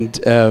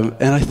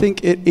And I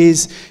think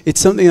it's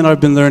something that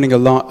I've been learning a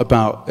lot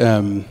about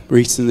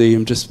recently.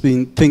 I've just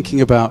been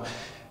thinking about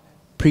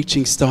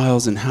preaching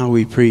styles and how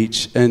we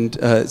preach. And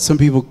some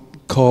people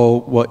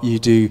call what you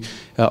do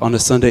on a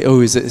Sunday,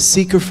 is it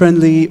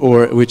seeker-friendly,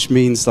 or which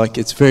means like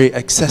it's very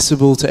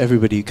accessible to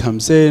everybody who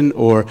comes in,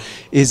 or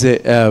is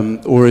it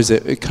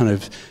a kind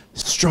of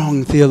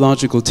strong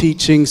theological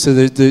teaching? So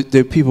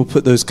the people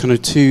put those kind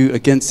of two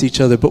against each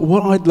other. But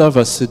what I'd love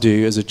us to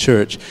do as a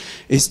church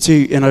is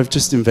to, and I've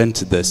just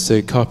invented this,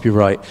 so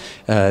copyright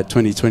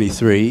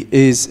 2023,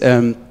 is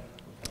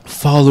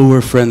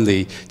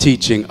follower-friendly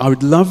teaching. I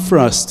would love for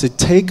us to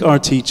take our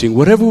teaching,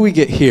 whatever we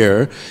get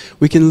here,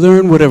 we can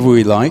learn whatever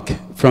we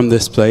like from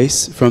this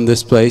place,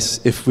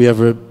 if we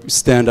ever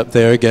stand up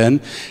there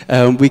again.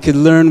 We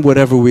can learn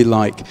whatever we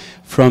like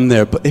from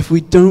there. But if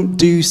we don't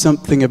do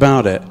something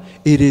about it,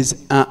 it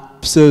is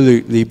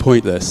absolutely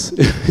pointless.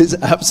 It's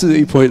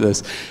absolutely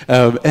pointless.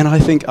 And I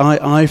think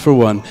I for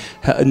one,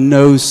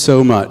 know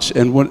so much.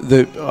 And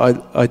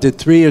I did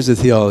 3 years of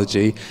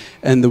theology,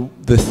 and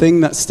the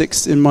thing that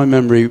sticks in my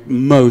memory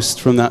most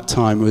from that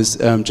time was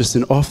just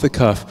an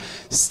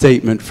off-the-cuff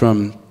statement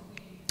from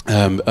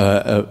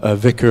a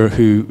vicar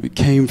who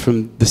came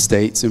from the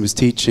States and was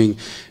teaching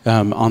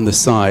on the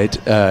side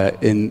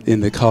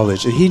in the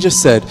college. And he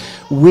just said,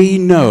 "We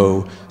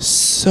know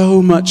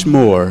so much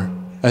more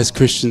as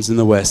Christians in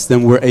the West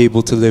than we're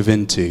able to live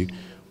into.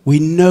 We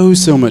know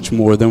so much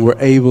more than we're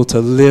able to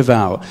live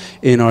out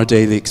in our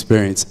daily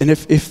experience." And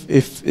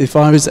if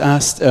I was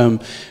asked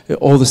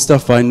all the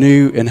stuff I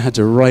knew and had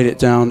to write it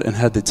down and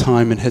had the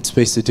time and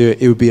headspace to do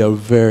it, it would be a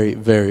very,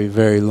 very,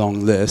 very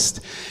long list.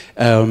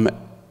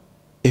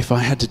 If I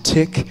had to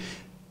tick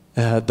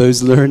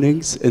those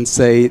learnings and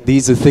say,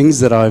 these are things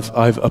that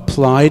I've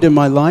applied in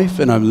my life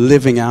and I'm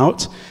living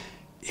out,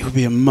 it would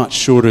be a much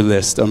shorter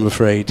list, I'm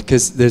afraid,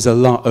 because there's a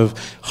lot of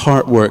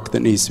heart work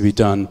that needs to be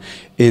done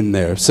in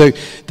there. So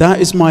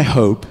that is my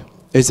hope,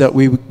 is that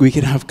we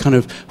can have kind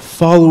of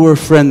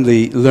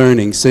follower-friendly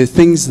learning. So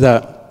things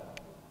that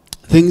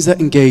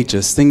engage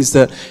us, things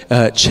that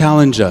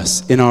challenge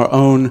us in our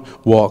own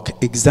walk,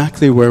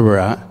 exactly where we're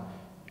at.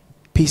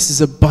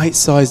 Pieces of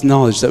bite-sized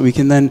knowledge that we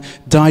can then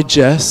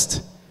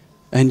digest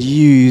and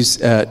use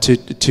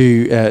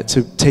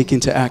to take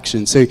into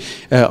action. So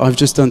I've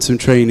just done some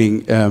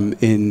training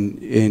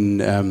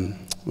in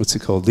what's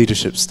it called,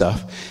 leadership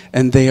stuff,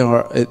 and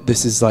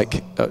this is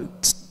like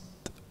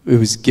it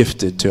was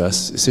gifted to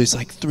us. So it's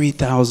like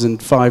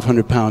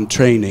 3,500 pound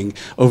training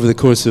over the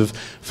course of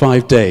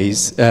 5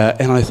 days.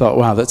 And I thought,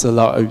 wow, that's a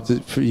lot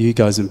for you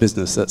guys in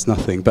business. That's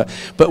nothing. But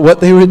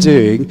what they were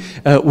doing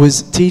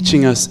was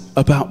teaching us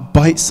about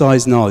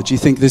bite-sized knowledge. You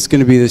think there's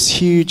going to be this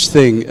huge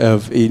thing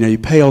of, you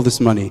pay all this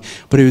money,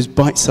 but it was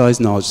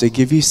bite-sized knowledge. They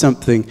give you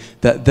something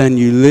that then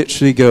you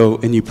literally go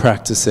and you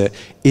practice it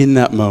in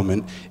that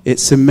moment. It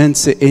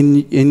cements it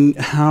in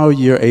how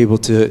you're able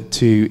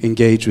to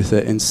engage with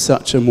it in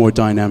such a more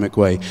dynamic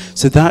way.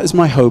 So that is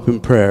my hope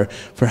and prayer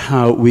for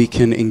how we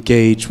can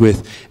engage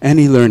with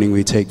any learning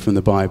we take from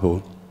the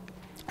Bible,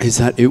 is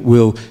that it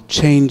will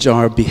change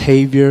our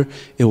behavior,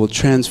 it will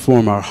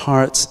transform our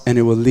hearts, and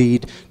it will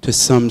lead to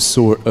some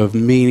sort of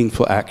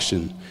meaningful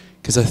action,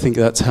 because I think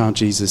that's how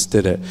Jesus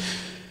did it.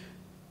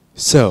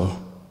 So,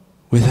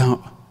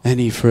 without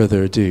any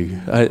further ado,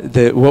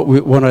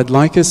 what I'd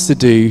like us to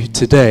do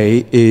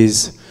today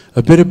is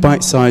a bit of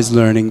bite-sized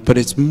learning, but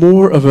it's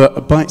more of a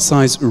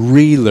bite-sized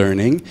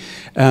relearning,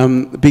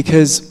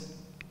 because,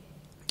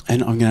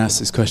 and I'm going to ask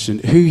this question,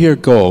 who here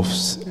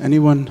golfs?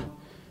 Anyone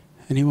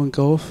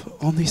golf?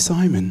 Only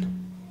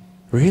Simon.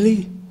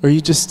 Really? Or are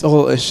you just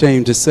all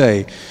ashamed to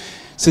say?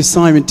 So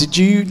Simon, did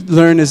you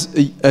learn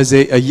as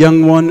a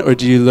young one, or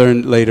do you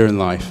learn later in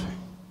life?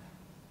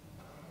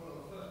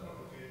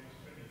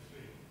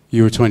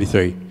 You were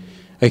 23.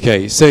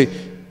 Okay, so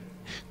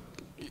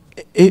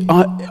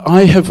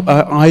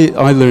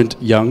I learned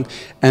young,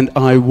 and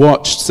I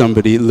watched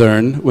somebody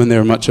learn when they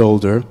were much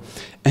older,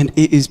 and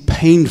it is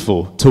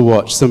painful to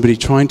watch somebody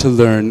trying to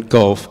learn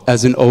golf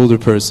as an older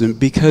person,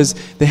 because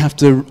they have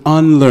to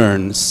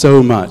unlearn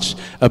so much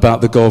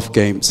about the golf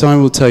game. So I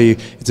will tell you,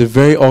 it's a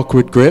very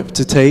awkward grip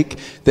to take.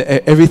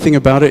 Everything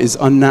about it is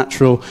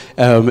unnatural,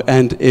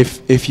 and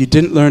if you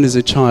didn't learn as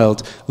a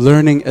child,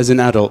 learning as an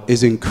adult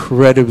is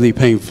incredibly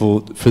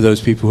painful for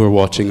those people who are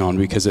watching on,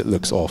 because it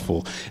looks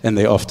awful, and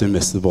they often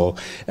miss the ball.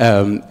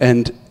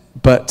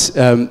 But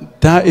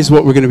that is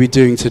what we're going to be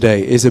doing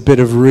today, is a bit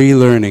of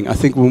relearning. I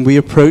think when we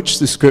approach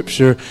the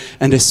scripture,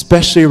 and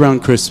especially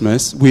around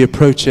Christmas, we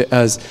approach it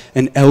as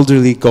an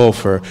elderly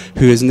golfer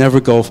who has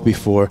never golfed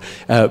before,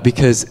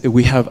 because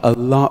we have a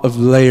lot of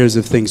layers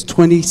of things,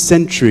 20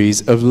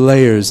 centuries of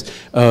layers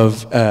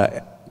of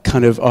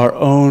kind of our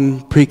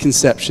own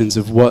preconceptions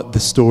of what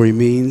the story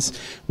means,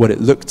 what it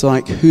looked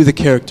like, who the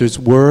characters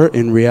were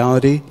in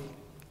reality.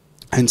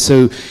 And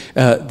so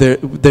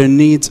there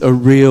needs a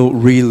real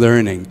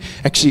relearning.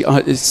 Actually,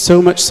 it's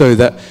so much so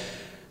that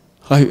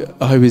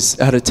I was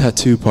at a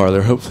tattoo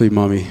parlor. Hopefully,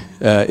 Mommy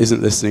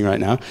isn't listening right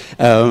now,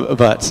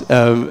 but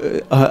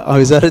I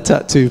was at a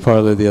tattoo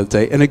parlor the other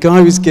day, and a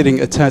guy was getting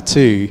a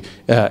tattoo,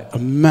 a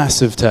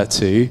massive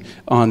tattoo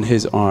on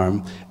his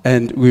arm,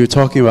 and we were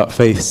talking about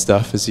faith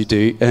stuff, as you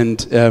do,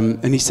 and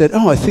he said,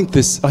 "Oh, I think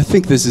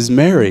this is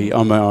Mary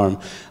on my arm."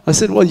 I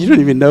said, "Well, you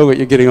don't even know what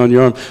you're getting on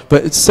your arm,"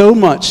 but it's so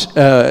much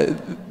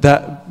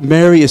that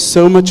Mary is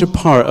so much a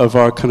part of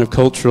our kind of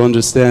cultural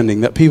understanding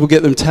that people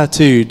get them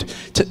tattooed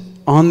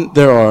on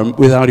their arm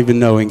without even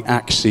knowing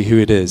actually who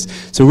it is.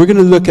 So we're going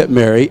to look at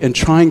Mary and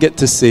try and get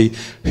to see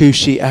who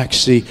she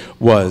actually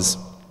was.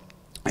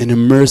 An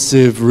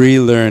immersive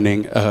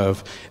relearning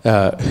of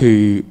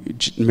who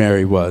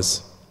Mary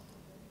was.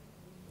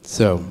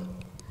 So,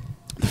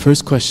 the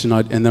first question,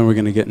 and then we're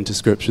going to get into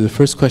Scripture. The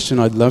first question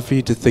I'd love for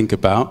you to think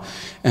about,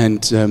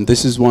 and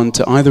this is one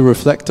to either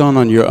reflect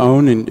on your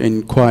own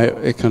in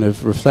quiet kind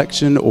of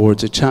reflection, or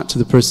to chat to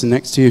the person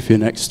next to you if you're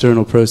an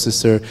external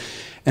processor.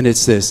 And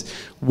it's this: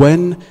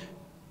 when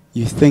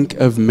you think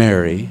of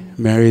Mary,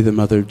 Mary the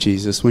mother of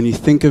Jesus, when you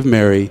think of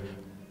Mary,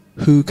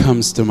 who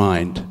comes to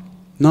mind?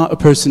 Not a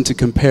person to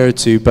compare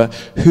to, but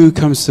who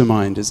comes to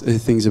mind? Is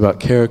things about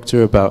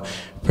character, about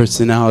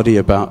personality,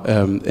 about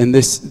and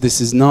this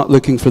is not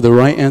looking for the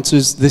right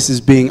answers. This is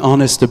being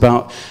honest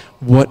about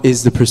what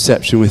is the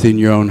perception within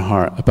your own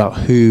heart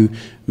about who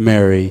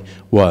Mary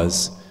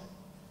was.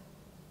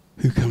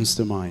 Who comes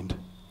to mind?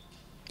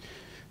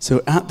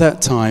 So at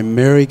that time,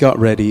 Mary got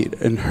ready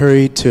and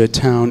hurried to a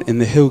town in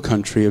the hill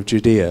country of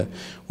Judea,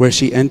 where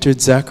she entered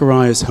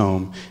Zechariah's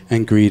home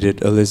and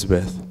greeted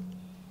Elizabeth.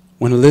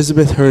 When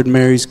Elizabeth heard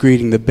Mary's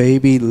greeting, the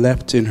baby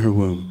leapt in her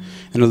womb,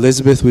 and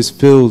Elizabeth was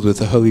filled with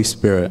the Holy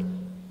Spirit.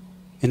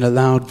 In a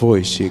loud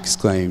voice she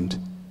exclaimed,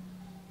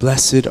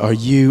 "Blessed are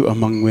you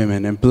among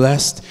women, and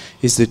blessed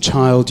is the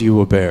child you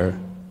will bear.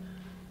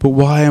 But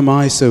why am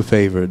I so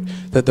favored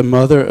that the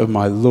mother of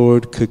my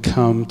Lord could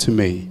come to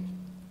me?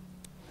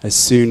 As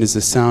soon as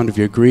the sound of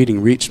your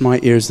greeting reached my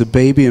ears, the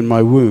baby in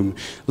my womb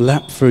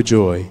leapt for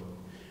joy.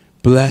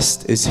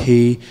 Blessed is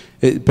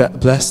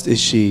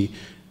she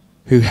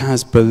who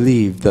has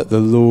believed that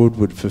the Lord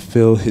would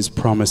fulfill his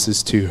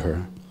promises to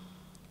her."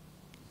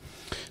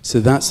 So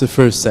that's the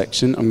first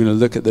section. I'm going to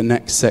look at the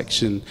next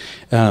section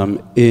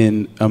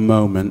in a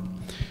moment.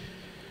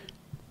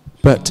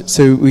 But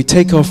so we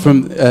take off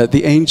from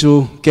the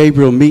angel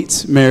Gabriel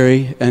meets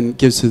Mary and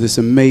gives her this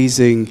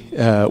amazing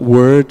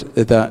word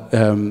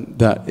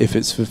that if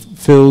it's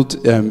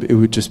fulfilled, it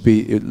would just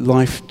be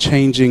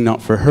life-changing,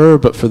 not for her,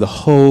 but for the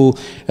whole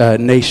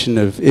nation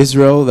of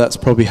Israel. That's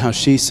probably how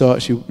she saw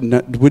it. She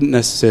wouldn't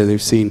necessarily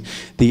have seen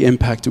the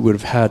impact it would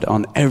have had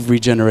on every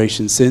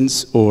generation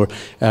since,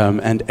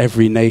 and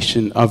every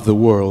nation of the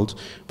world.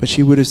 But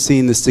she would have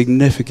seen the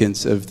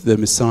significance of the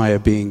Messiah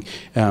being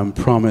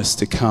promised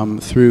to come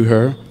through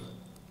her.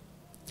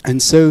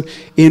 And so,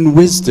 in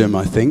wisdom,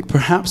 I think,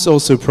 perhaps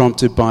also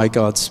prompted by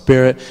God's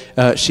Spirit,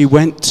 she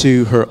went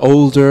to her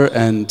older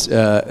and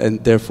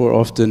therefore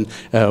often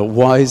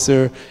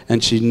wiser,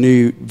 and she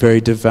knew very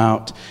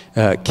devout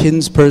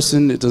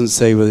kinsperson. It doesn't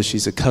say whether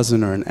she's a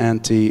cousin or an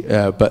auntie,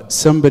 but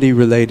somebody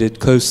related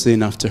closely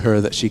enough to her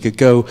that she could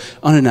go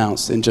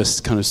unannounced and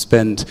just kind of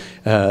spend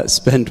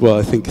well,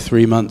 I think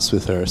 3 months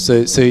with her.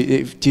 So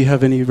do you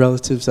have any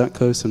relatives that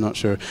close? I'm not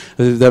sure.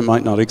 That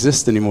might not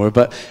exist anymore.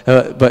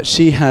 But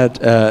she had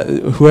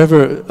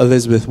whoever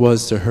Elizabeth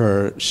was to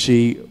her,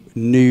 she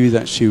knew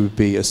that she would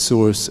be a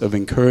source of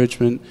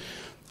encouragement,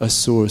 a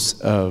source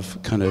of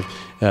kind of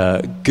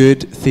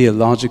good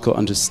theological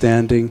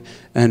understanding,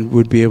 and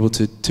would be able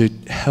to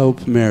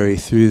help Mary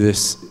through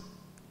this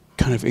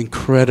kind of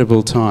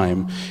incredible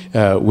time,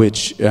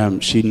 which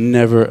she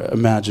never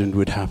imagined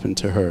would happen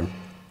to her.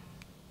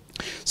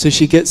 So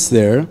she gets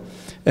there,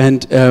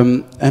 and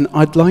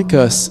I'd like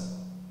us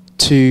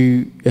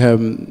to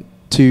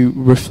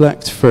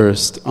reflect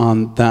first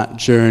on that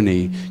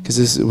journey,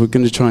 because we're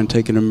going to try and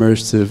take an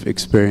immersive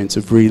experience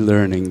of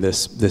relearning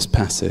this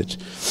passage.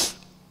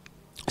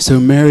 So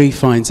Mary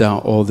finds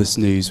out all this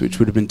news, which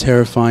would have been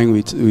terrifying.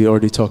 We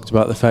already talked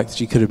about the fact that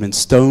she could have been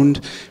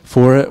stoned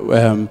for it,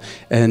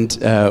 and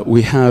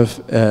we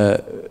have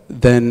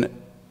then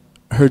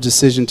her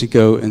decision to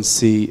go and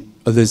see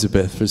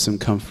Elizabeth for some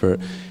comfort.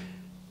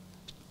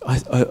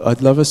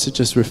 I'd love us to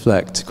just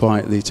reflect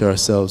quietly to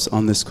ourselves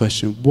on this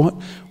question.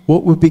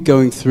 What would be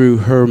going through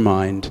her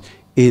mind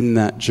in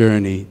that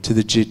journey to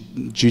the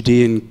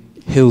Judean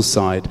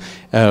hillside?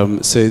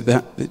 So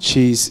that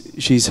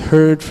she's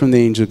heard from the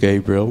angel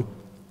Gabriel.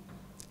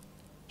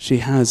 She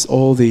has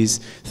all these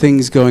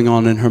things going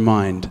on in her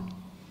mind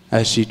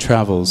as she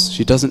travels.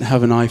 She doesn't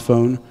have an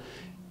iPhone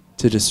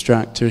to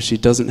distract her. She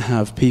doesn't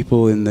have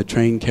people in the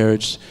train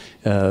carriage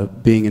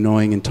being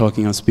annoying and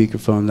talking on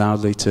speakerphone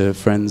loudly to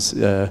friends.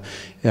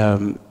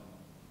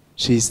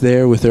 She's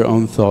there with her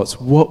own thoughts.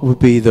 What would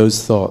be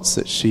those thoughts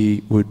that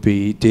she would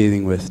be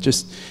dealing with?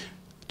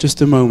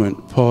 Just a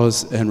moment,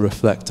 pause and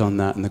reflect on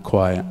that in the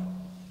quiet.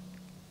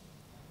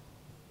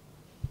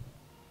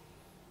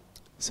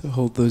 So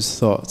hold those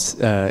thoughts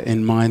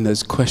in mind,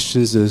 those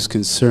questions, those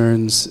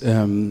concerns,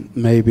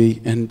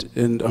 maybe. And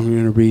I'm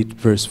going to read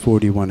verse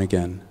 41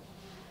 again.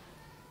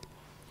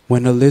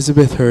 When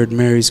Elizabeth heard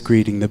Mary's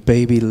greeting, the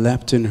baby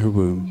leapt in her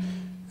womb.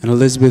 And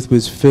Elizabeth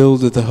was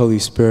filled with the Holy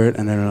Spirit,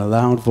 and in a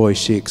loud voice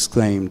she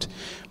exclaimed,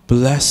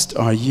 "Blessed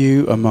are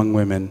you among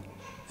women,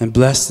 and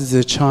blessed is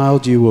the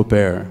child you will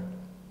bear."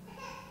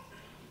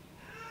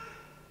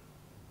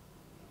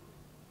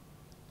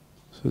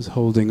 So it's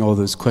holding all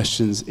those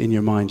questions in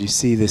your mind. You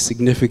see the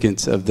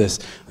significance of this.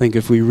 I think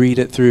if we read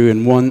it through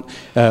in one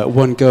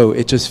go,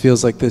 it just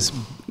feels like this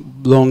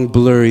long,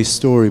 blurry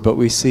story. But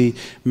we see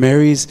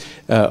Mary's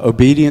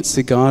obedience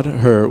to God,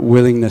 her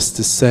willingness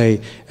to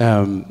say,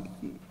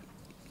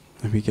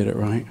 let me get it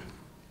right.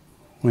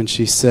 When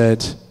she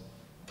said,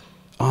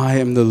 "I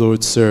am the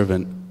Lord's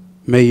servant.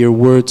 May your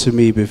word to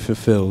me be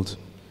fulfilled."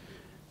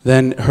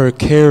 Then her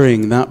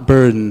carrying that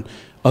burden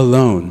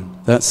alone,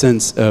 that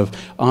sense of,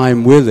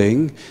 "I'm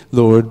willing,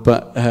 Lord,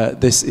 but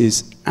this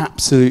is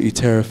absolutely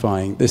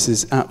terrifying. This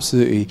is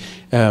absolutely,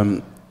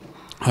 I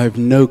have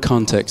no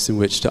context in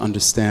which to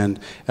understand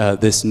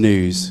this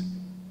news."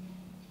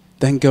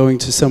 Then going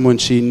to someone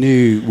she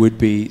knew would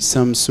be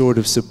some sort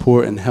of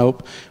support and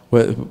help,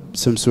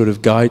 some sort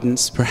of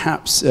guidance.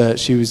 Perhaps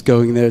she was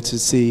going there to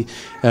see,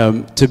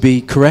 to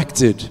be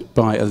corrected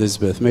by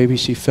Elizabeth. Maybe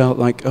she felt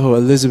like, "Oh,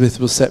 Elizabeth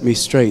will set me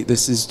straight.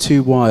 This is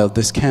too wild.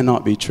 This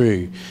cannot be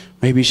true."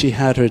 Maybe she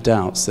had her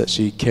doubts that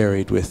she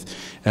carried with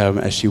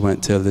as she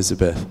went to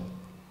Elizabeth.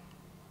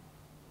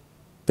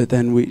 But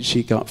then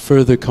she got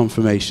further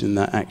confirmation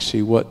that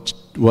actually what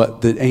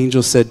the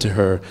angel said to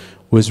her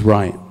was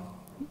right,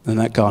 and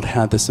that God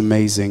had this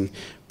amazing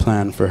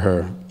plan for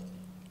her.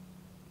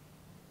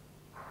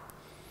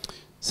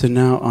 So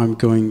now I'm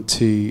going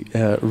to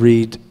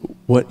read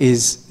what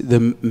is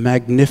the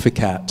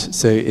Magnificat.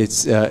 So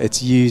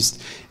it's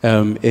used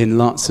in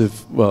lots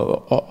of,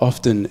 well,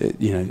 often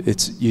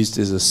it's used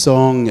as a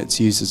song, it's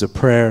used as a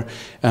prayer,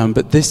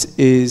 but this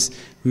is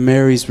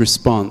Mary's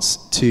response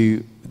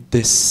to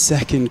this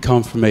second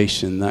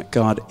confirmation that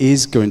God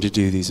is going to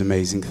do these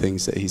amazing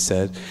things that he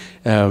said,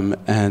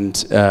 and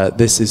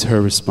this is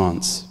her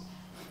response.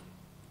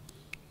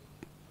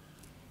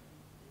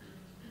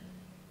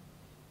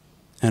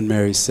 And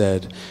Mary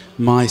said,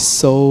 "My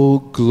soul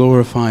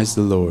glorifies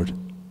the Lord,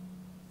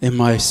 and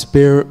my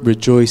spirit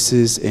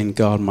rejoices in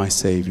God my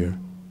Savior,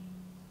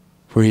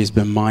 for he has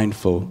been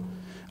mindful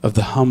of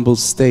the humble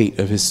state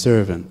of his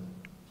servant.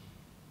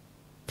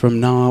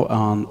 From now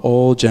on,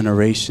 all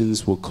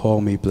generations will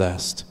call me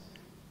blessed,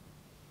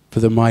 for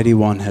the Mighty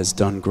One has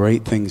done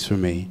great things for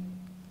me.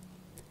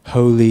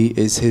 Holy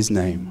is his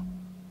name.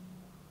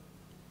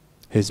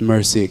 His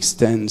mercy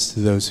extends to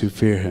those who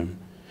fear him,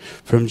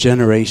 from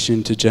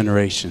generation to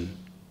generation.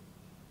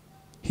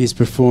 He has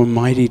performed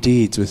mighty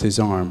deeds with his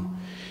arm.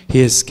 He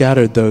has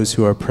scattered those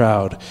who are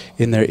proud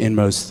in their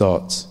inmost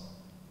thoughts.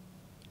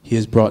 He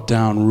has brought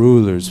down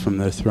rulers from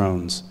their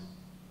thrones,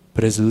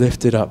 but has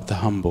lifted up the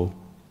humble.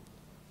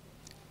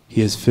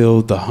 He has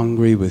filled the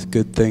hungry with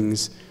good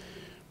things,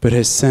 but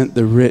has sent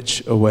the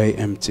rich away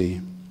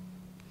empty.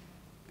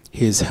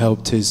 He has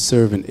helped his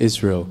servant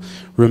Israel,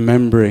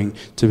 remembering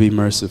to be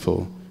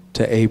merciful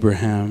to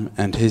Abraham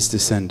and his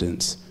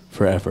descendants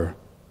forever,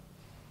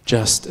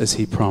 just as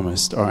he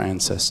promised our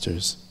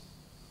ancestors."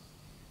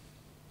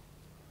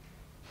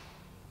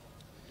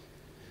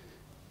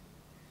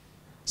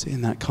 So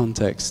in that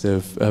context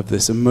of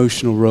this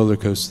emotional roller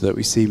coaster that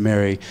we see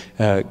Mary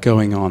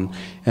going on,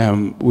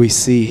 we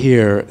see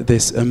here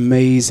this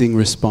amazing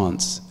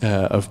response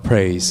of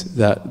praise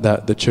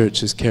that the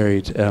church has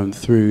carried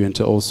through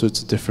into all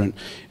sorts of different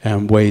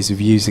ways of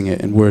using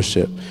it in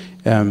worship.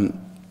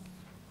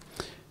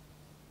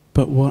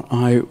 But what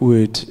I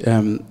would,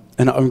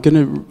 and I'm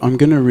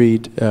gonna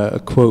read a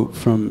quote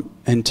from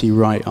N.T.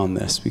 Wright on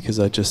this, because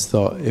I just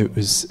thought it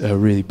was a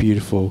really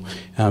beautiful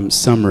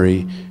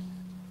summary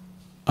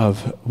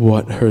of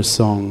what her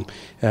song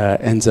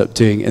ends up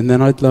doing. And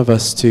then I'd love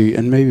us to,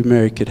 and maybe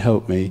Mary could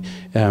help me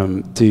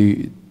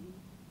do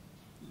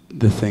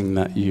the thing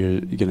that you're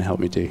going to help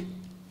me do.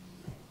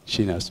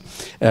 She knows.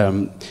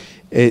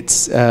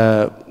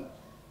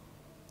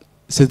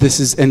 So this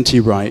is N.T.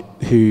 Wright,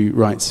 who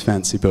writes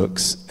fancy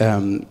books.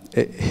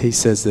 He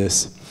says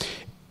this: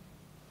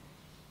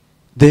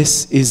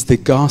 "This is the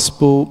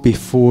gospel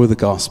before the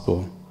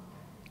gospel.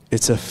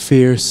 It's a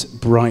fierce,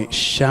 bright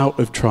shout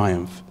of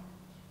triumph.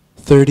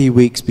 30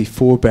 weeks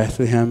before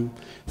Bethlehem,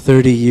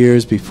 30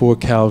 years before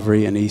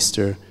Calvary and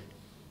Easter,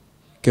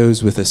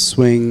 goes with a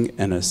swing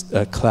and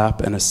a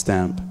clap and a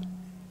stamp.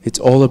 It's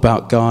all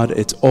about God,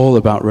 it's all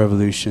about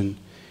revolution,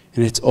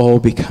 and it's all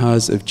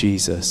because of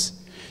Jesus.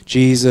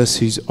 Jesus,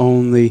 who's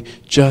only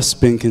just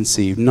been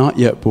conceived, not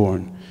yet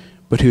born,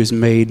 but who has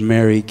made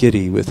Mary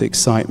giddy with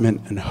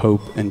excitement and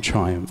hope and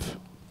triumph."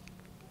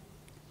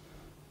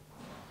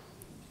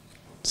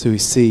 So we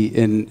see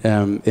in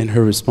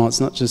her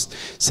response not just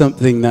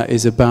something that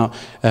is about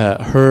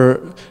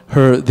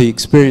the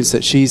experience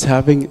that she's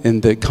having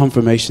and the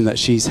confirmation that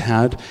she's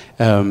had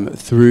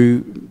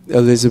through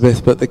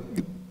Elizabeth, but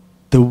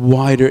the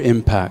wider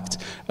impact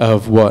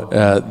of what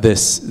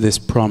this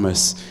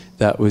promise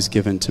that was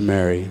given to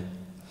Mary.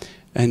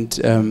 And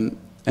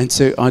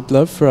so I'd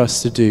love for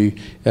us to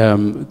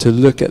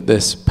look at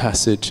this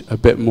passage a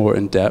bit more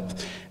in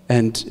depth,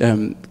 and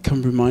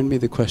come remind me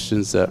the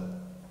questions that...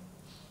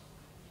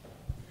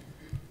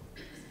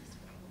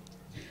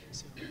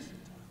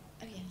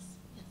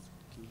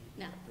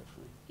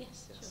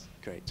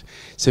 Great.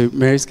 So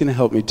Mary's going to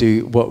help me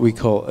do what we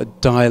call a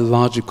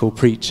dialogical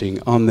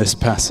preaching on this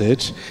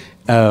passage,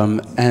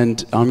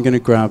 and I'm going to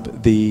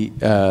grab the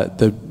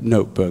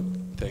notebook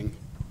thing.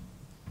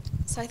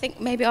 So I think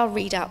maybe I'll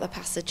read out the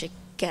passage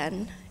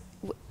again,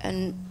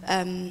 and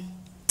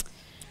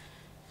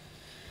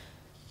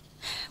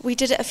we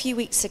did it a few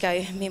weeks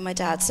ago, me and my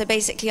dad. So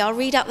basically I'll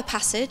read out the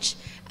passage,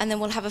 and then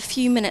we'll have a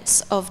few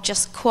minutes of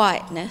just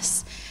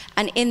quietness,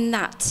 and in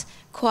that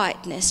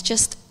quietness,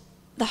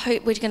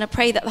 we're going to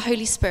pray that the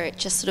Holy Spirit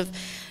just sort of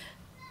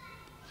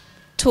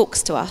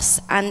talks to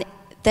us. And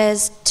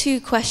there's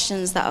two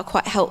questions that are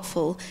quite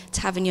helpful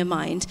to have in your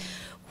mind.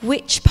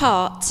 Which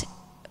part,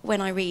 when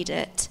I read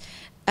it,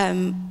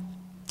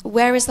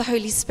 where is the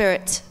Holy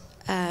Spirit,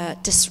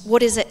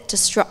 what is it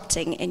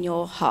disrupting in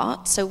your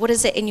heart? So what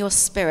is it in your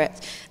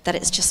spirit that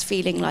it's just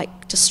feeling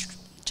like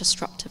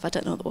disruptive? I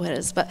don't know what the word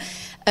is, but...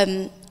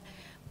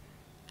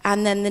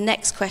 and then the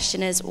next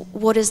question is,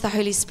 what is the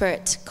Holy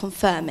Spirit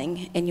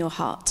confirming in your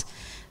heart?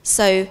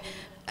 So,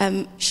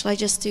 shall I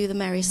just do the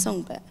Mary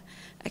song bit?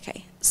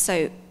 Okay,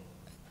 so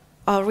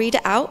I'll read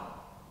it out,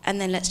 and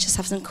then let's just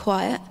have some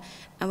quiet,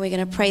 and we're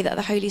going to pray that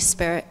the Holy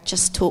Spirit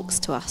just talks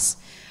to us,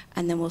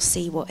 and then we'll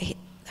see what the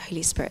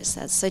Holy Spirit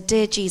says. So,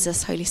 dear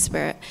Jesus, Holy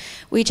Spirit,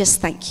 we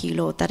just thank you,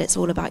 Lord, that it's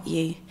all about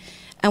you.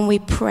 And we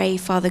pray,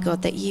 Father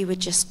God, that you would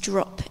just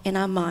drop in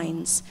our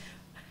minds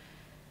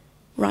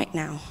right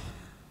now.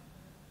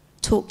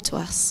 Talk to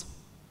us.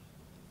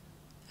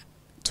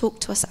 Talk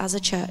to us as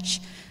a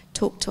church.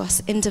 Talk to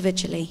us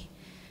individually.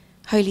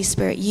 Holy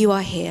Spirit, you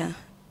are here,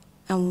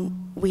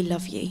 and we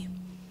love you.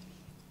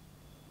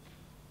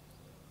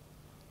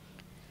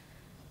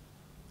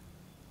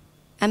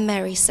 And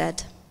Mary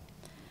said,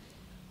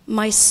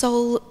 my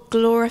soul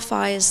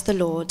glorifies the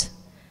Lord,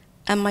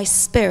 and my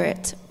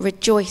spirit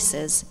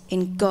rejoices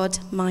in God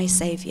my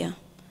Saviour.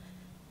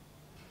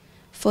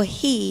 For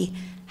he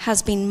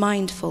has been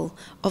mindful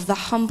of the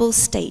humble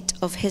state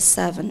of his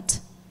servant.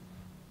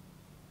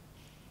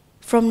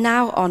 From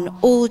now on,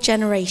 all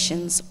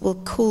generations will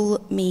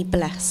call me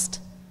blessed.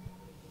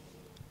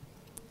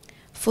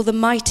 For the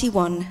Mighty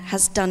One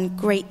has done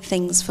great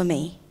things for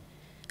me.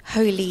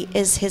 Holy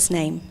is his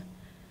name.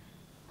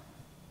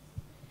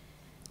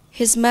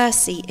 His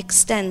mercy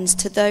extends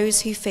to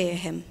those who fear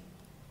him.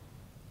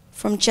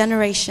 From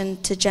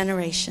generation to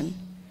generation,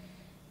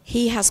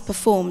 he has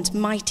performed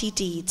mighty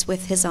deeds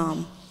with his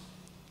arm.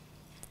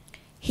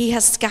 He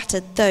has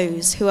scattered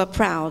those who are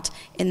proud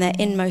in their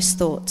inmost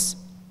thoughts.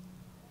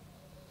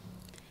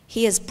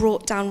 He has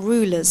brought down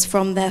rulers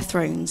from their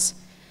thrones,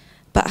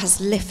 but has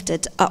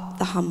lifted up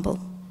the humble.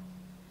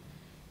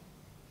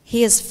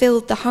 He has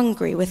filled the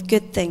hungry with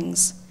good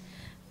things,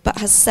 but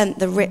has sent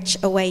the rich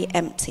away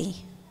empty.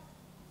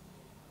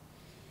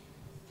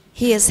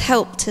 He has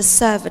helped his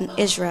servant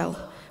Israel,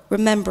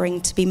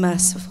 remembering to be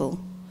merciful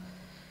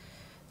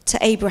to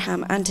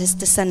Abraham and his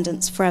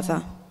descendants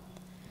forever,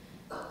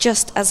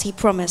 just as he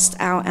promised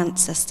our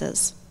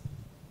ancestors.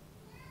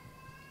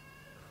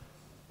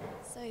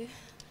 So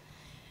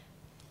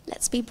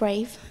let's be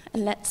brave,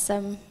 and let's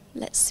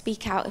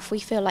speak out if we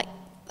feel like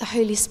the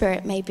Holy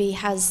Spirit maybe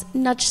has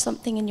nudged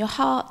something in your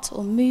heart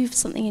or moved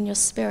something in your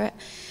spirit.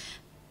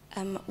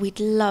 I'd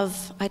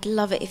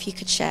love it if you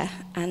could share,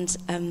 and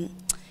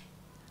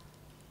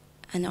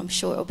I'm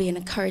sure it'll be an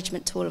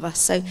encouragement to all of us.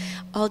 So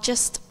I'll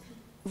just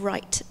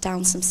write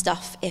down some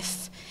stuff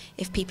if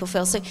people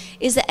feel. So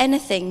is there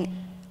anything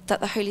that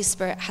the Holy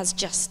Spirit has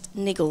just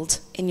niggled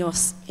in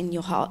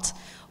your heart,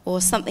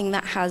 or something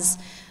that has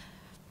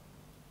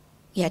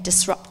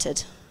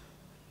disrupted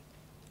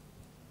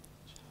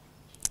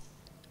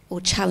or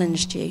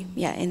challenged you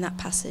in that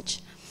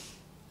passage?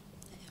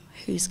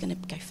 Who's going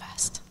to go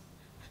first?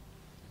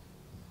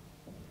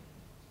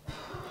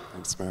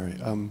 Thanks, Mary.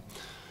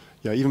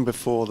 Even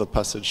before the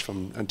passage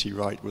from N.T.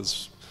 Wright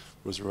was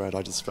read,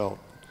 I just felt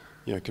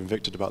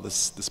convicted about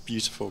this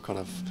beautiful kind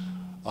of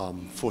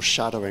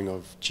foreshadowing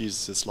of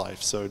Jesus'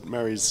 life. So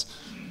Mary's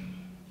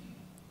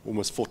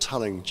almost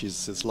foretelling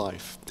Jesus'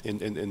 life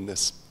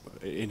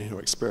in her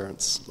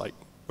experience. Like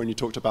when you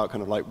talked about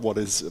kind of like what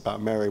is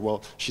about Mary,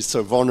 well, she's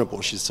so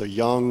vulnerable, she's so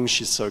young,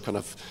 she's so kind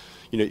of,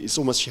 it's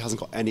almost she hasn't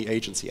got any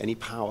agency, any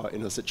power in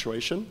her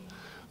situation.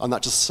 And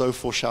that just so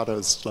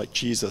foreshadows like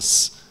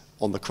Jesus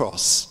on the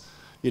cross.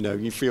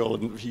 You feel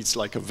he's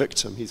like a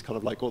victim, he's kind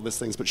of like all these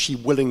things, but she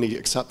willingly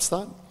accepts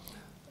that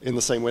in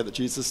the same way that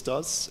Jesus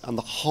does. And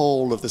the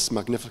whole of this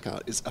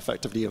Magnificat is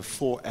effectively a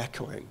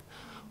fore-echoing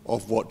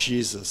of what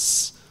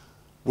Jesus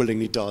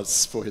willingly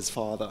does for his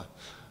Father.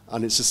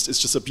 And it's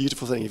just a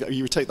beautiful thing. If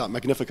you take that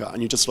Magnificat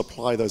and you just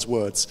apply those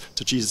words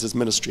to Jesus'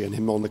 ministry and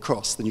him on the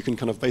cross, then you can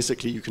kind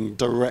of you can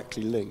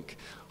directly link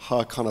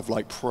her kind of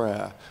like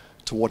prayer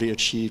to what he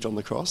achieved on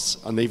the cross.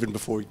 And even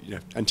before,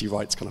 N.T.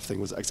 Wright's kind of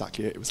thing was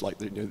exactly it. It was like,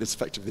 this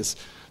effect of this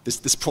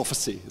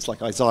prophecy. It's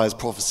like Isaiah's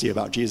prophecy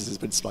about Jesus,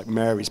 but it's like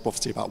Mary's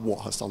prophecy about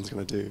what her son's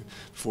going to do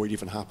before it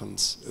even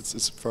happens.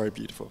 It's very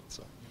beautiful.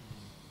 So.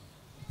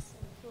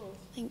 Cool.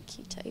 Thank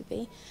you,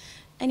 Toby.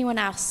 Anyone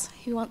else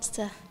who wants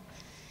to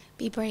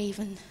be brave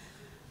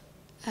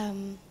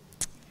and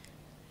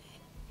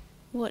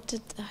what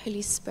did the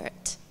Holy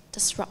Spirit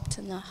disrupt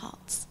in their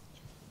hearts?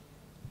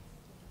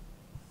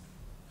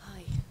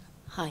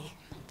 Hi.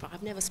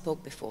 I've never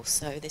spoke before,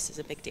 so this is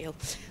a big deal.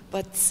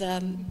 But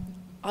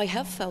I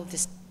have felt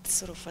this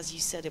sort of, as you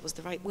said, it was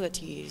the right word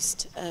you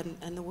used,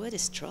 and the word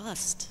is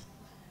trust.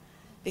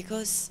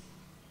 Because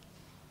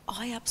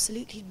I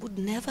absolutely would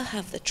never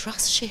have the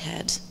trust she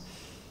had.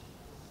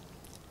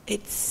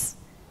 It's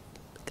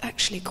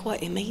actually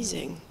quite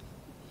amazing.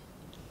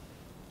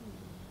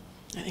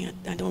 I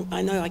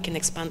know I can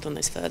expand on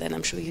this further, and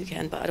I'm sure you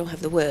can, but I don't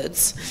have the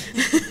words.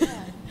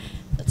 Yeah,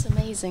 that's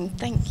amazing.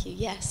 Thank you.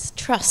 Yes,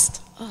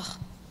 trust. Oh,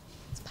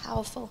 it's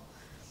powerful.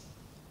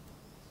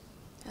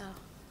 Oh.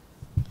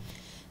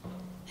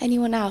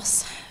 Anyone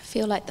else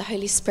feel like the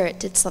Holy Spirit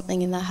did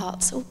something in their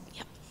hearts? Oh,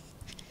 yeah.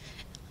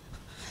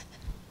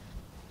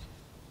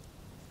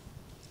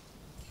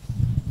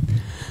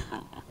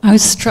 I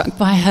was struck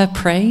by her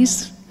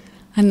praise,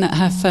 and that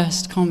her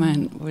first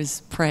comment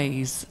was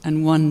praise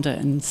and wonder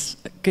and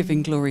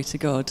giving glory to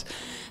God.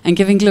 And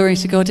giving glory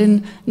to God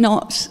in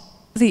not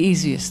the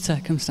easiest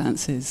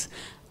circumstances.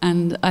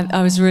 And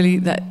I was really,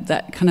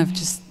 that kind of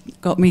just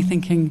got me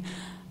thinking,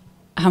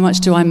 how much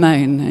do I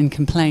moan and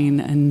complain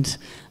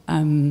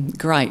and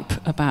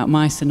gripe about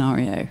my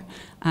scenario?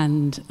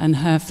 And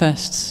her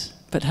first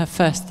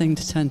thing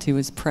to turn to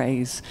was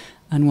praise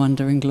and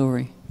wonder and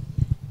glory.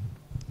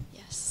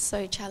 Yes,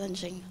 so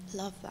challenging.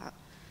 Love that.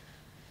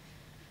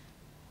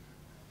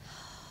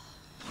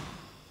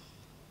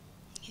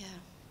 Yeah.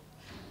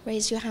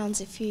 Raise your hands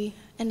if you,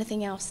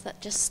 anything else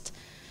that just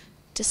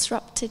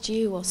disrupted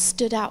you or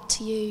stood out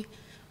to you.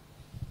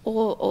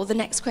 Or the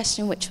next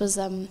question, which was,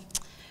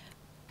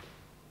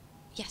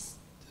 yes.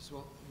 Just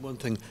one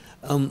thing.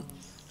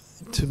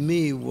 To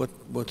me,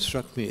 what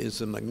struck me is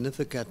the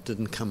Magnificat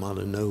didn't come out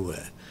of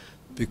nowhere,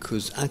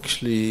 because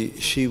actually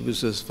she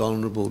was this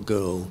vulnerable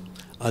girl.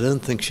 I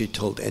don't think she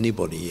told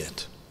anybody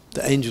yet.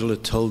 The angel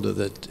had told her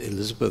that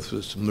Elizabeth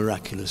was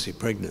miraculously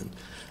pregnant.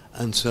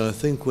 And so I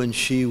think when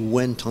she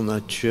went on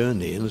that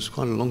journey, and it was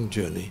quite a long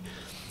journey,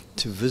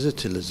 to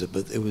visit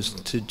Elizabeth, it was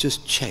to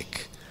just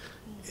check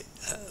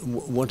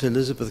what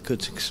Elizabeth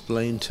could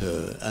explain to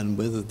her, and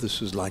whether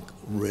this was like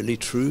really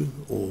true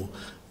or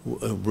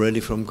really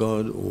from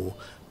God.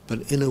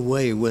 But in a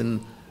way,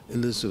 when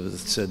Elizabeth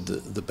said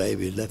that the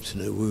baby leapt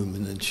in her womb,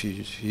 and then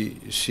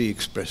she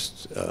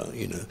expressed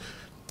the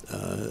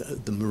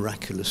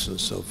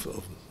miraculousness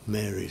of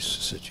Mary's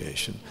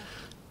situation,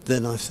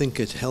 then I think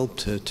it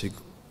helped her to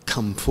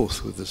come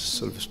forth with this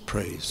sort of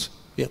praise.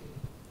 Yeah.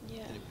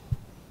 Yeah,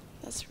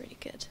 that's really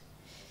good.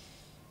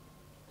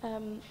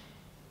 And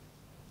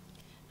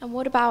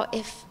what about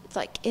if,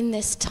 like, in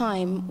this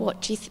time,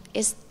 what do you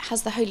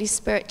has the Holy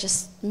Spirit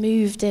just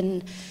moved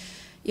in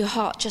your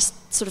heart, just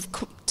sort of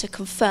to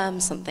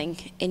confirm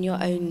something in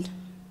your own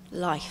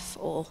life,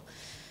 or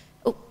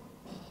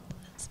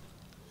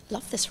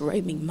love this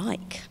roaming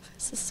mic.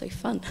 This is so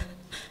fun.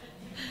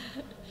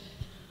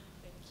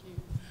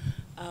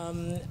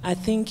 I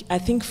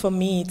think for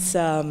me it's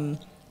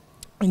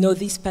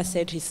this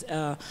passage is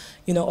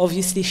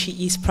obviously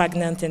she is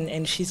pregnant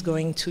and she's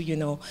going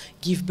to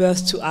give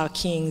birth to our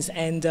kings,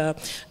 and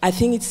I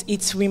think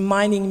it's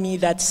reminding me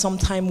that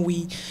sometimes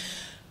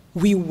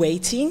we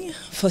waiting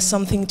for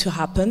something to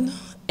happen,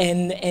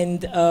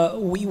 and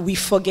we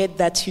forget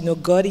that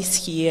God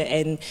is here,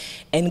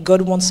 and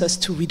God wants us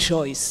to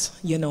rejoice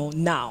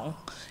now.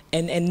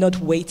 And not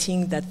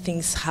waiting that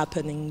things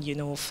happening,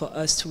 for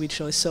us to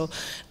rejoice. So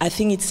I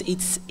think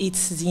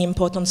it's the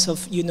importance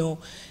of,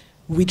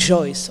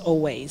 rejoice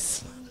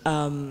always,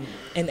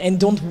 and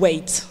don't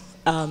wait.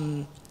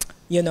 I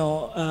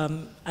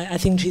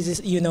think Jesus,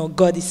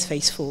 God is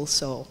faithful,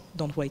 so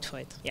don't wait for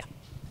it. Yeah.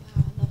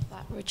 Wow, I love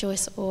that.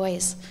 Rejoice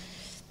always.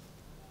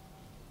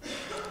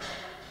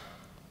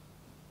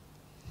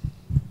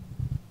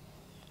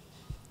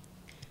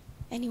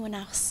 Anyone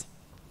else?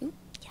 Ooh,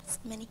 yes,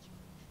 Minnie.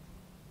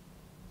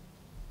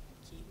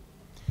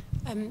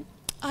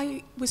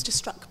 I was just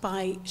struck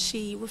by,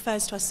 she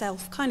refers to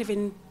herself kind of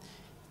in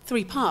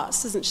three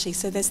parts, doesn't she?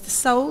 So there's the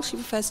soul, she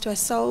refers to her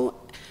soul,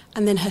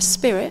 and then her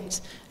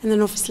spirit, and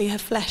then obviously her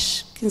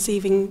flesh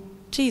conceiving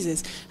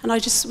Jesus. And I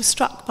just was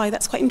struck by,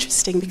 that's quite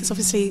interesting, because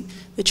obviously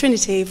the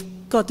Trinity,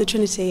 God the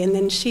Trinity, and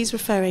then she's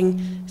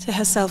referring to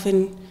herself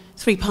in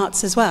three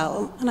parts as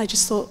well. And I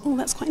just thought, oh,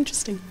 that's quite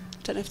interesting.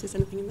 I don't know if there's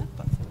anything in that,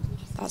 but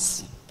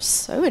That's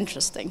so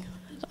interesting.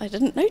 I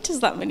didn't notice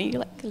that many,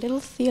 like a little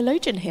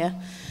theologian here.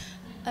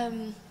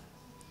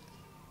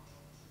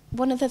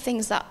 One of the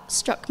things that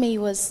struck me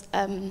was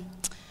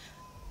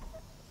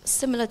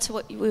similar to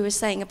what we were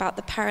saying about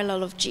the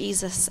parallel of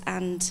Jesus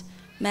and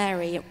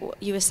Mary,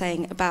 what you were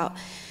saying about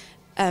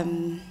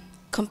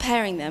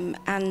comparing them,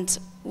 and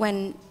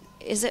when,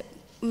 is it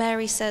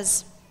Mary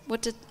says,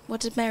 what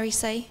did Mary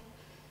say?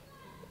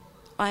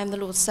 I am the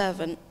Lord's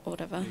servant, or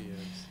whatever.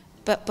 Yes.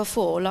 But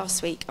before,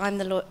 last week, I'm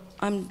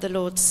the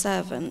Lord's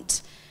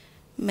servant.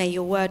 May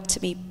your word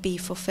to me be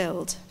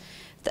fulfilled.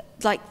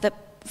 I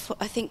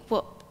think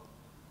what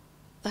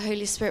the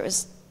Holy Spirit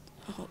was,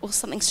 or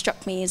something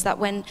struck me, is that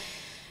when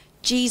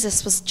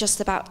Jesus was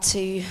just about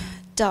to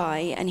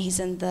die, and he's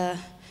in the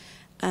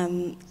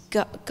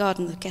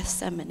Garden of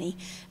Gethsemane,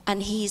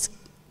 and he's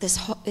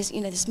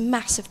this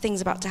massive thing's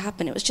about to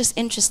happen. It was just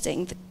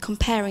interesting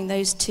comparing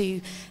those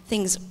two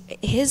things.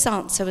 His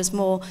answer was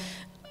more,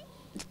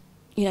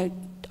 I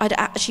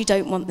actually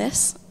don't want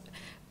this,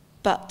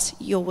 but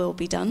your will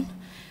be done.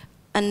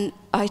 And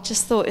I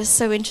just thought it was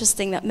so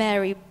interesting that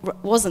Mary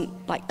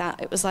wasn't like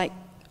that. It was like,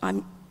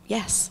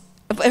 yes.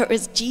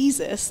 Whereas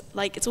Jesus,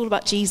 it's all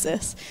about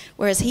Jesus.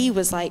 Whereas he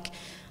was like,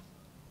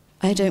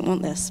 I don't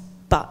want this,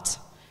 but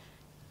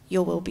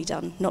your will be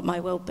done. Not my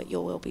will, but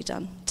your will be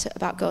done,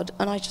 about God.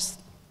 And it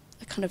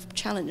kind of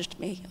challenged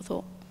me, I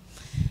thought.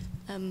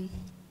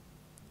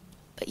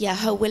 But yeah,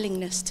 her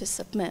willingness to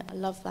submit, I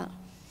love that.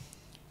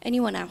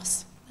 Anyone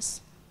else?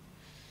 Yes.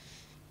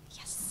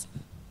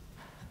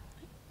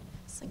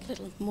 It's like a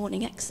little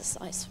morning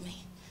exercise for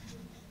me.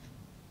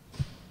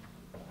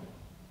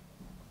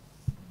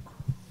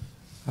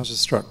 I was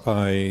just struck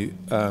by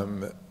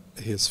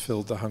he has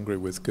filled the hungry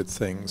with good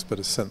things, but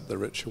has sent the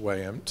rich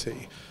away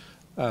empty.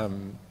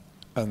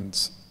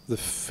 And the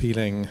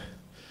feeling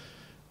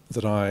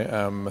that I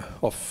am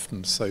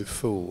often so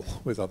full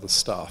with other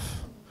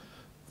stuff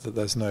that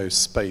there's no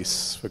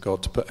space for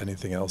God to put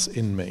anything else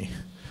in me.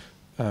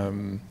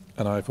 And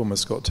I've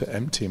almost got to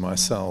empty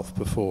myself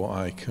before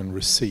I can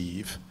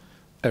receive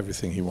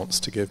everything he wants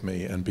to give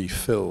me and be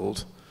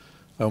filled.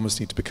 I almost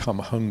need to become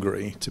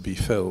hungry to be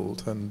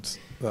filled, and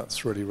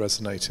that's really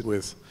resonated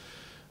with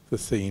the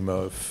theme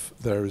of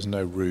there is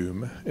no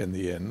room in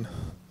the inn.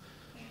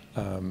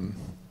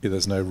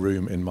 There's no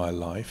room in my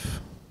life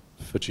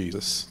for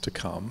Jesus to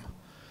come,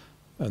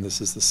 and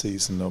this is the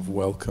season of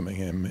welcoming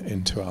him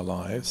into our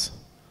lives.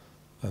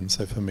 And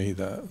so for me,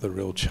 the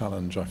real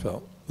challenge I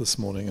felt this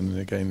morning, and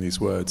again these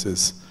words,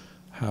 is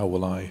how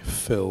will I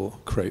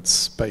create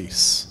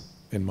space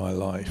in my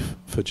life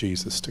for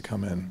Jesus to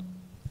come in?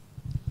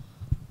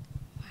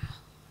 Wow,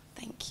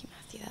 thank you,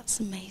 Matthew, that's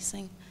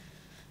amazing.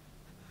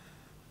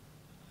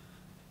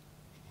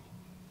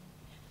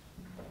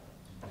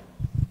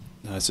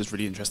 No, this is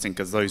really interesting,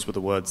 because those were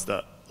the words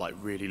that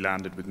really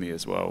landed with me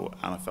as well,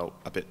 and I felt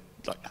a bit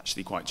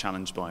actually quite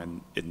challenged by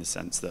in the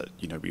sense that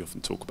we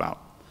often talk about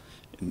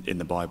in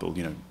the Bible,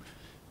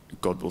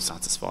 God will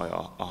satisfy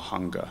our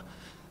hunger,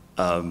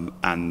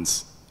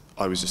 and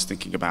I was just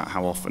thinking about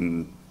how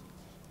often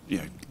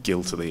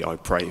guiltily I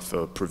pray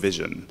for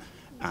provision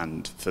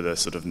and for the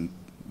sort of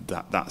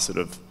that sort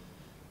of,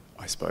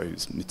 I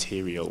suppose,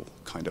 material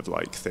kind of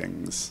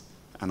things,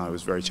 and I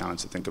was very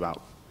challenged to think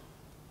about,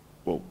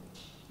 well,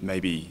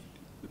 maybe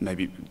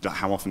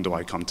how often do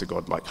I come to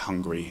God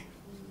hungry,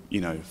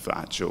 for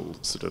actual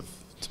sort of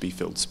to be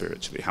filled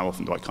spiritually? How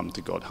often do I come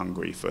to God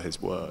hungry for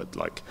his word?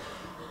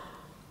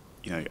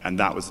 And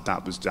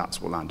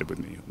that's what landed with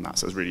me. And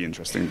so it's really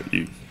interesting that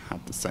you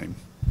had the same.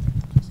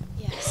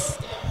 Yes,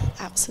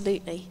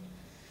 absolutely.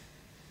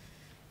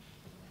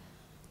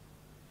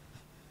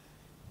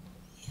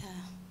 Yeah.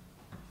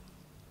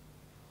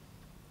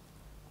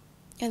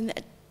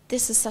 And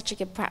this is such a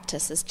good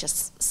practice, as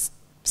just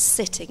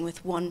sitting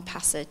with one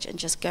passage and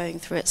just going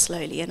through it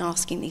slowly and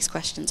asking these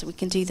questions. And we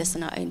can do this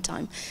in our own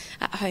time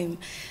at home.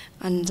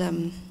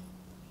 And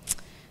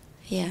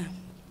yeah,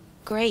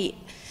 great.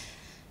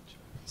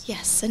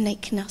 Yes, and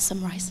Nate can now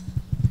summarise.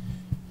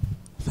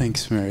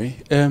 Thanks, Mary.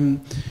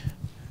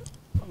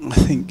 I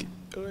think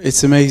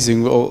it's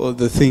amazing all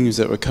the themes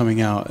that were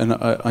coming out, and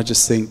I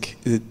just think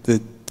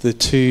the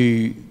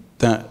two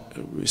that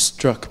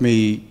struck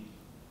me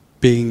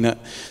being that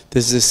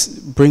there's this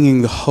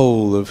bringing the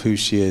whole of who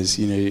she is.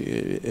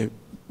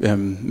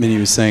 Minnie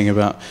was saying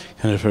about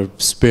kind of her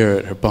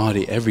spirit, her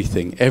body,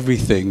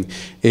 everything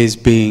is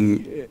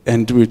being,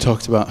 and we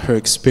talked about her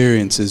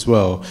experience as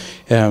well,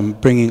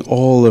 bringing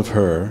all of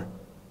her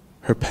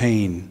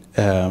pain,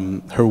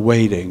 her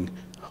waiting,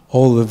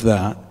 all of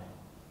that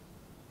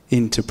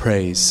into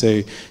praise.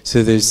 So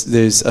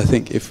there's I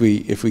think if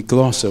we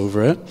gloss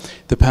over it,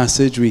 the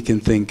passage, we can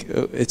think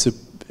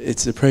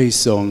it's a praise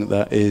song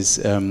that is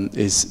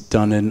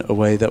done in a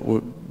way that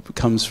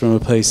comes from a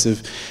place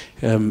of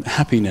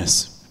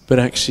happiness. But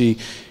actually,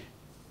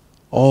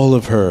 all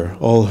of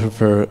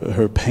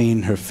her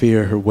pain, her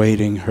fear, her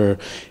waiting, her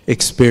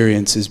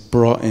experience is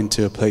brought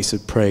into a place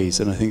of praise.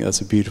 And I think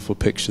that's a beautiful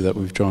picture that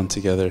we've drawn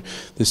together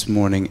this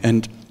morning.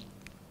 And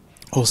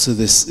also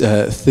this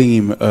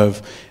theme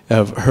of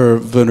her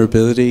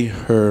vulnerability,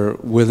 her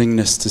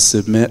willingness to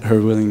submit,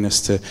 her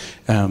willingness to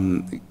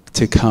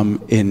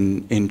come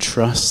in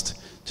trust,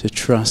 to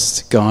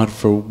trust God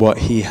for what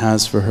he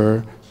has for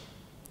her.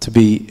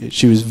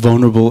 she was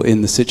vulnerable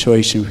in the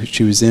situation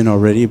she was in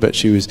already, but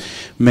she was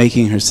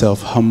making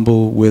herself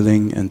humble,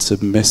 willing, and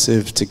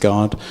submissive to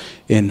God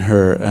in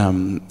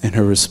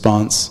her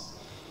response.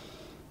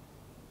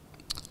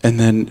 And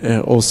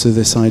then also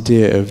this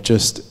idea of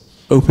just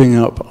opening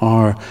up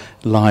our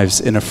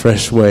lives in a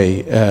fresh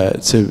way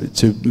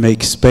to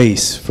make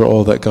space for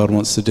all that God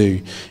wants to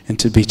do, and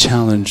to be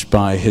challenged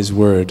by His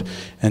Word,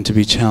 and to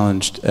be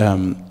challenged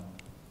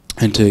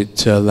and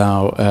to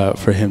allow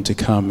for Him to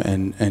come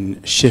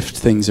and shift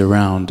things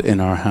around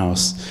in our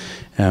house.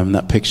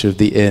 That picture of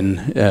the inn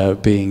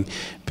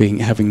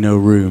having no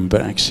room,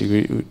 but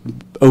actually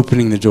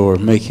opening the door,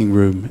 making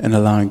room, and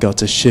allowing God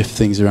to shift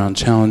things around,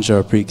 challenge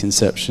our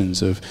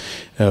preconceptions of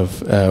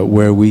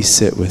where we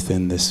sit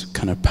within this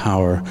kind of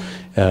power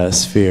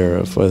sphere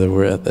of whether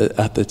we're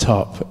at the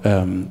top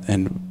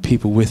and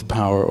people with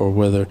power, or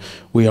whether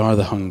we are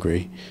the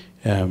hungry.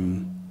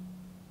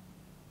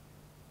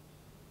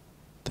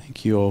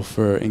 Thank you all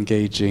for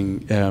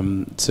engaging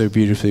so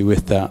beautifully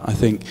with that. I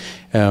think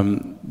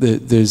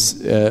there's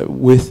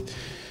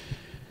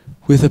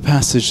with a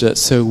passage that's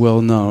so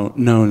well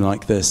known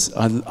like this,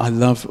 I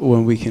love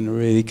when we can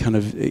really kind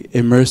of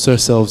immerse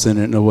ourselves in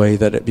it in a way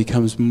that it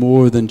becomes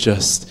more than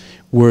just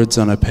words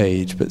on a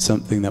page, but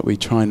something that we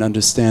try and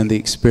understand the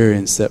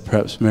experience that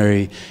perhaps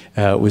Mary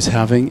was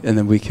having, and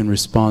then we can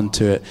respond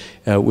to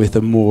it with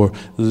a more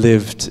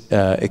lived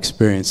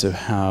experience of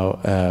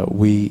how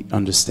we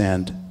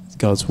understand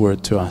God's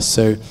word to us.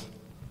 So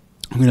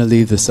I'm going to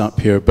leave this up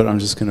here, but I'm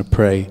just going to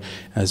pray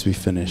as we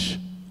finish.